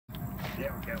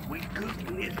There we go. We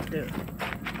cooking this stuff.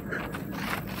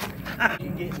 You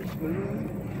get it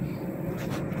smooth.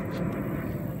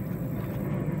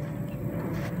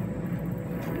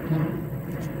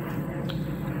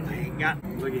 I ain't got,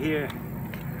 look at here.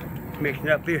 Mixing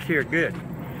up this here good.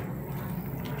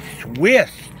 Swiss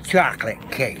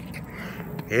chocolate cake.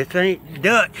 This ain't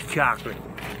Dutch chocolate.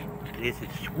 This is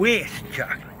Swiss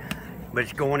chocolate. But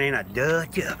it's going in a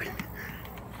Dutch oven.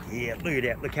 Yeah, look at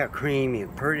that. Look how creamy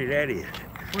and pretty that is.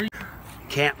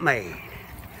 Campmaid.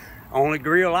 Only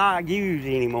grill I use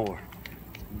anymore.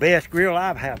 Best grill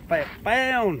I've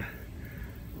found.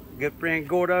 Good friend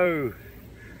Gordo.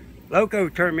 Loco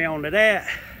turned me on to that.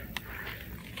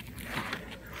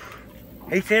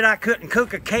 He said I couldn't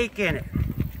cook a cake in it.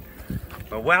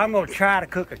 But well, I'm gonna try to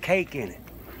cook a cake in it.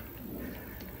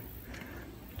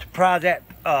 Surprise that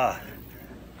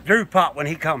Drew Pot when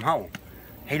he come home.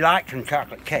 He likes some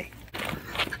chocolate cake.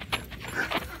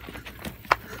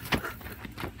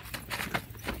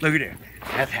 Look at that.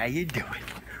 That's how you do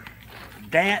it.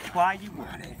 Dance while you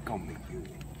want it. It's gonna be good.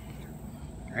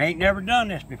 I ain't never done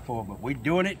this before, but we're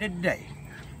doing it today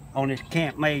on this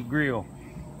Campmaid grill.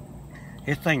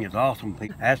 This thing is awesome,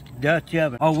 people. That's the Dutch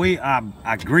oven. Oh,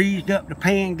 I greased up the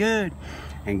pan good,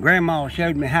 and Grandma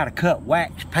showed me how to cut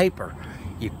wax paper.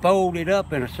 You fold it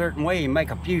up in a certain way and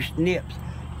make a few snips,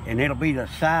 and it'll be the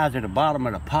size of the bottom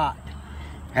of the pot.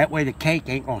 That way the cake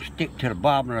ain't gonna stick to the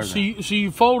bottom of the... So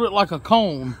you fold it like a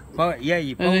cone. But yeah,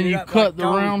 you fold and then it you up cut like the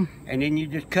cone, round, and then you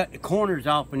just cut the corners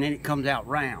off, and then it comes out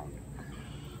round.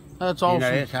 That's awesome.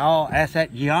 You know, that's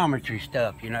that geometry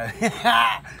stuff, you know.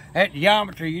 That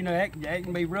geometry, you know, that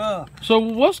can be rough. So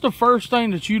what's the first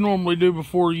thing that you normally do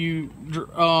before you,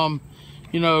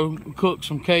 you know, cook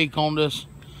some cake on this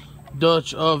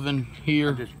Dutch oven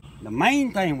here? The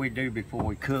main thing we do before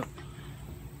we cook,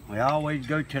 we always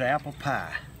go to the apple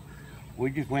pie. We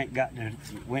just went to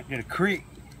the creek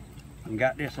and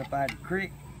got this up out of the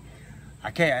creek.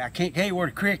 I can't tell you where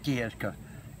the creek is because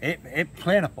it's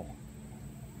plentiful.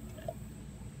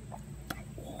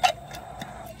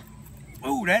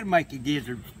 Ooh, that'll make your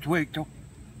gizzards twinkle.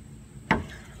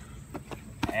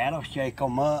 That'll shake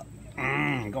them up.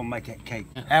 Gonna make that cake.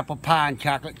 Apple pie and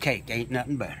chocolate cake ain't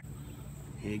nothing better.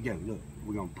 Here you go, look.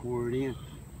 We're gonna pour it in.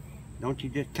 Don't you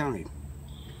just kind of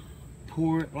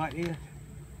pour it like this.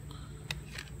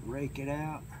 Rake it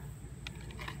out.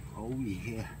 Oh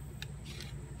yeah.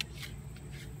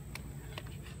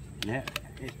 This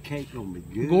cake gonna be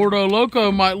good. Gordo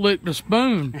Loco might lick the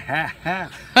spoon.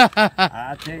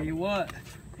 I tell you what,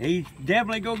 he's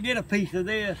definitely gonna get a piece of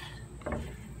this. I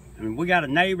mean, we got a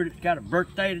neighbor that's got a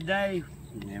birthday today,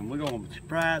 and we're gonna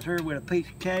surprise her with a piece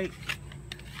of cake.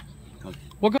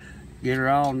 Get her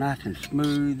all nice and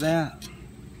smooth out.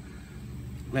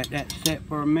 Let that set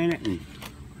for a minute, and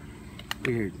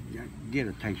here, get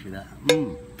a taste of that.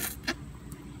 Oh,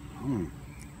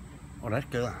 that's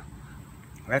good.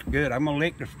 That's good. I'm gonna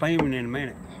lick the spoon in a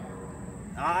minute.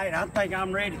 All right, I think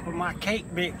I'm ready for my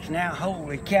cake mix now.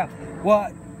 Holy cow.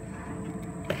 What?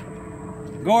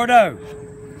 Gordo,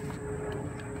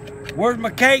 where's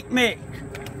my cake mix?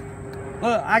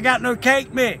 Look, I got no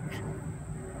cake mix.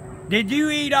 Did you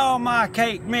eat all my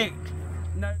cake mix?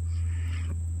 No.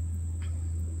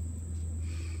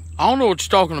 I don't know what you're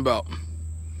talking about.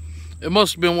 It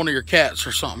must have been one of your cats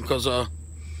or something, because I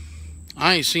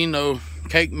ain't seen no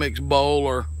cake mix bowl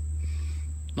or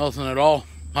nothing at all.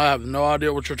 I have no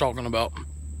idea what you're talking about.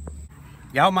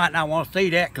 Y'all might not want to see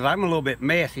that because I'm a little bit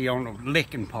messy on the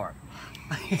licking part.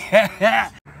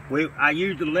 I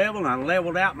used the level and I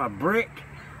leveled out my brick.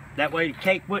 That way the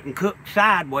cake wouldn't cook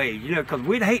sideways, you know, because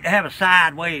we'd hate to have a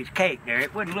sideways cake there.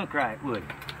 It wouldn't look right, would it?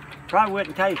 Probably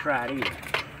wouldn't taste right either.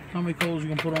 How many coals you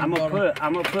gonna put on the bottom?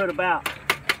 I'm gonna put about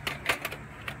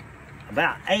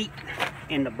 8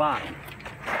 in the bottom.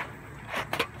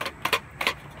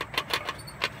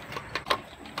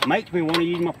 Makes me want to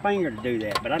use my finger to do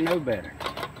that, but I know better.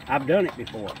 I've done it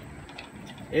before.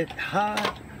 It's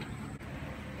hot.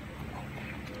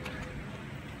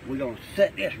 We're gonna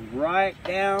set this right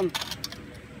down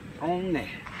on there.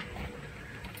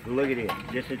 Look at this.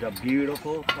 This is a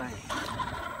beautiful thing.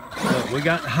 Look, we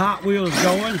got the Hot Wheels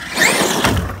going.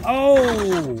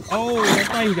 Oh, that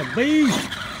thing's a beast.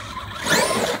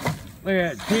 Look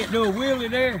at that, can't do a wheelie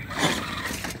there.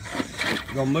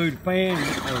 We're gonna move the fan,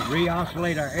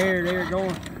 re-oscillate our air there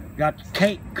going. Got the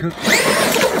cake cooking.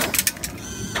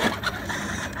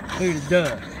 Look at the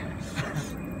dust.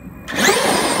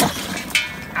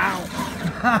 Ow.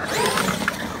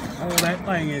 Oh, that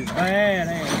thing is bad.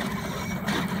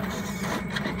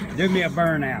 Do me a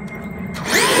burnout.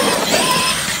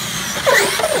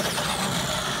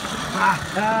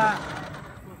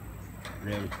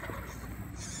 ready.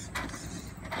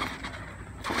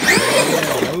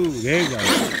 Oh, there you go.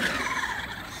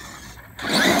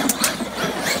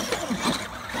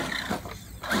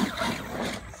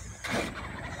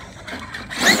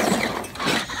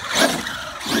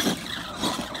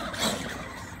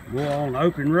 We're on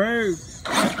open road.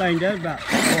 That thing does about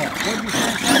what? What'd you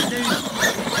say it do?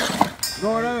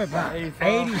 Gordo, about 80.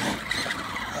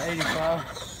 85.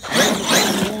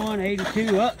 81,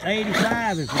 82, up to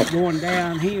 85 if it's going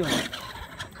downhill.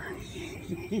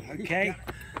 Okay.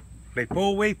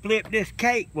 Before we flip this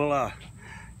cake, well,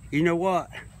 you know what?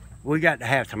 We got to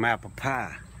have some apple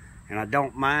pie. And I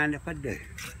don't mind if I do.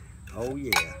 Oh,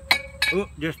 yeah. Oop,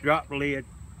 just dropped the lid.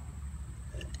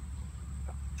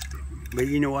 But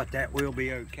you know what? That will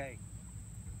be okay.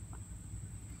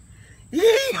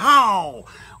 Yee-haw!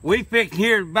 We fixing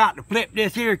here about to flip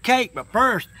this here cake, but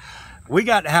first, we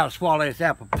got to have to swallow this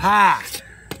apple pie.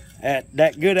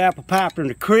 That good apple pie from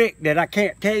the creek that I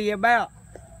can't tell you about.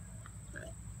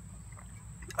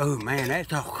 Oh man,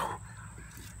 that's all.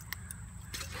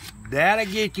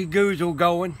 That'll get your goozle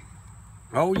going.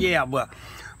 Oh yeah, but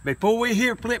before we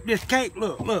here flip this cake,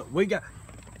 look, we got,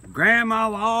 Grandma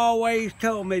always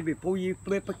told me before you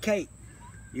flip a cake,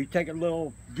 you take a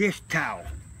little dish towel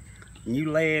and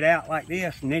you lay it out like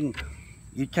this, and then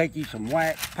you take you some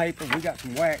wax paper. We got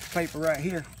some wax paper right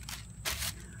here.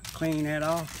 Clean that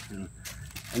off, and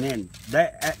then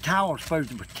that towel is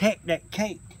supposed to protect that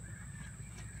cake.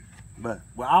 But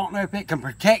well, I don't know if it can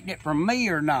protect it from me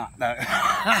or not, though.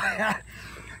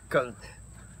 Cause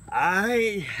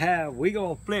we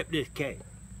gonna flip this cake.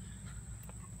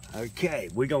 Okay,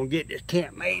 we gonna get this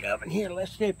Campmaid oven here.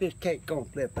 Let's see if this cake's gonna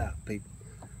flip out, people.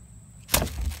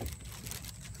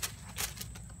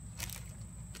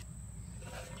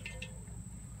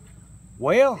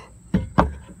 Well,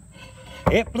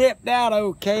 it flipped out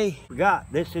okay.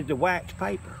 This is the wax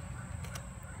paper.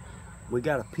 We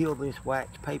gotta peel this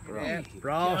wax paper off.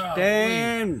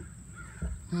 Frosting.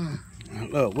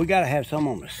 Look, we gotta have some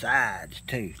on the sides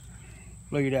too.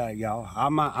 Look at that, y'all. I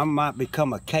might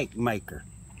become a cake maker.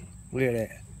 Look at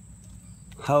that.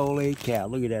 Holy cow,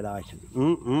 look at that icing.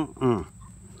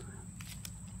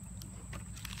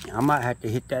 I might have to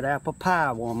hit that apple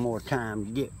pie one more time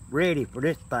to get ready for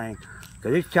this thing.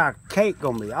 Cause this chocolate cake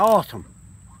gonna be awesome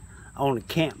on the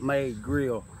Campmaid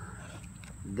grill.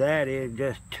 That is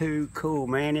just too cool,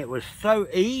 man. It was so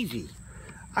easy.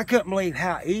 I couldn't believe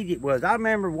how easy it was. I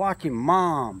remember watching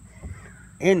Mom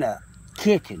in the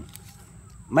kitchen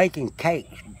making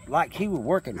cakes like she was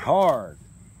working hard.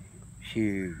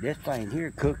 Shoot, this thing here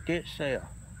cooked itself.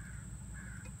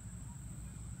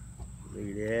 Look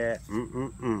at that.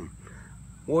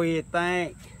 What do you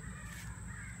think?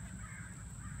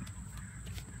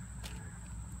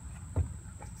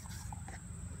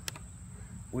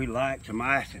 We like some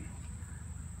icing.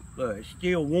 Look, it's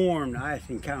still warm. The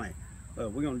icing kind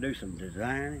of, we're going to do some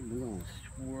designing. We're going to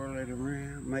swirl it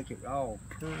around, make it all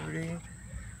pretty.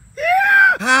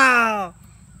 Yeah! Oh,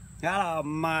 God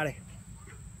almighty.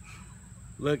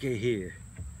 Look at here.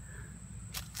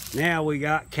 Now we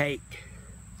got cake.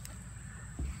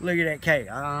 Look at that cake.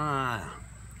 Ah.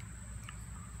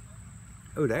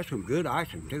 Oh, that's some good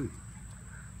icing too.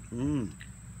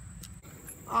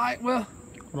 Alright, well.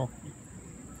 Hold on.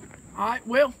 Alright,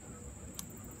 well.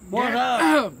 What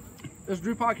up? This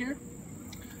Drew Pock here.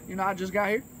 You know, I just got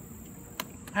here.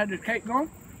 Had this cake going.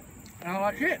 And I'm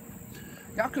like, shit.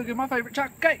 Y'all cooking my favorite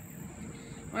chocolate cake.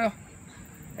 Well,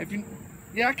 I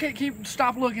can't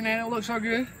stop looking at it. It looks so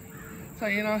good. So,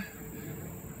 you know,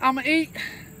 I'm gonna eat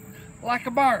like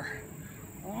a bird.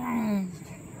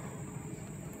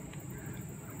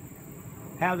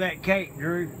 How's that cake,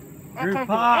 Drew? Drew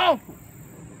Pock.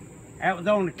 That was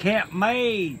on the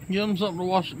Campmaid. Give them something to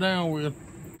wash it down with.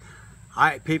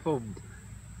 Alright, people.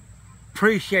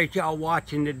 Appreciate y'all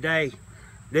watching today.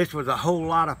 This was a whole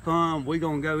lot of fun. We're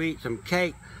going to go eat some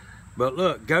cake. But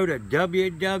look, go to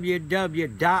www.com.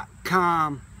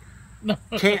 No,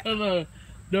 www.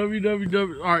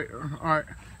 Alright.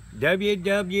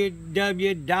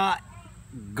 www.gordo.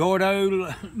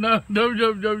 No,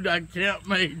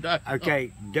 www.campmaid.com.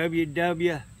 Okay,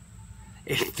 www.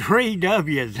 It's 3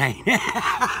 W's, ain't it?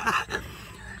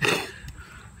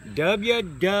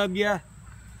 www.com.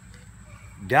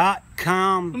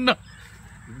 No.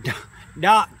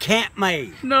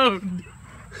 Campmaid. No.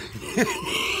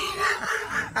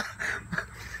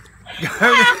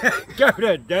 Go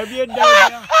to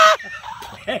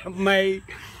www.campmaid.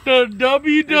 The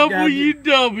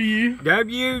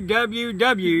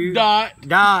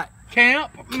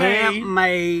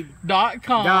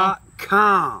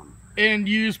www.campmaid.com. And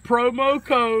use promo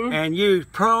code. And use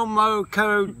promo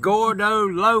code Gordo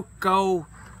Loco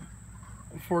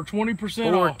For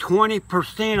 20% off. For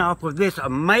 20% off of this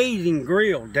amazing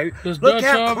grill, dude. This Look Dutch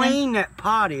how oven. clean that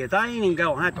pot is. I ain't even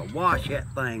gonna have to wash that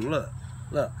thing. Look,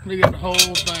 look. Look at the whole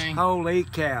thing. Holy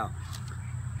cow.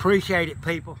 Appreciate it,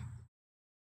 people.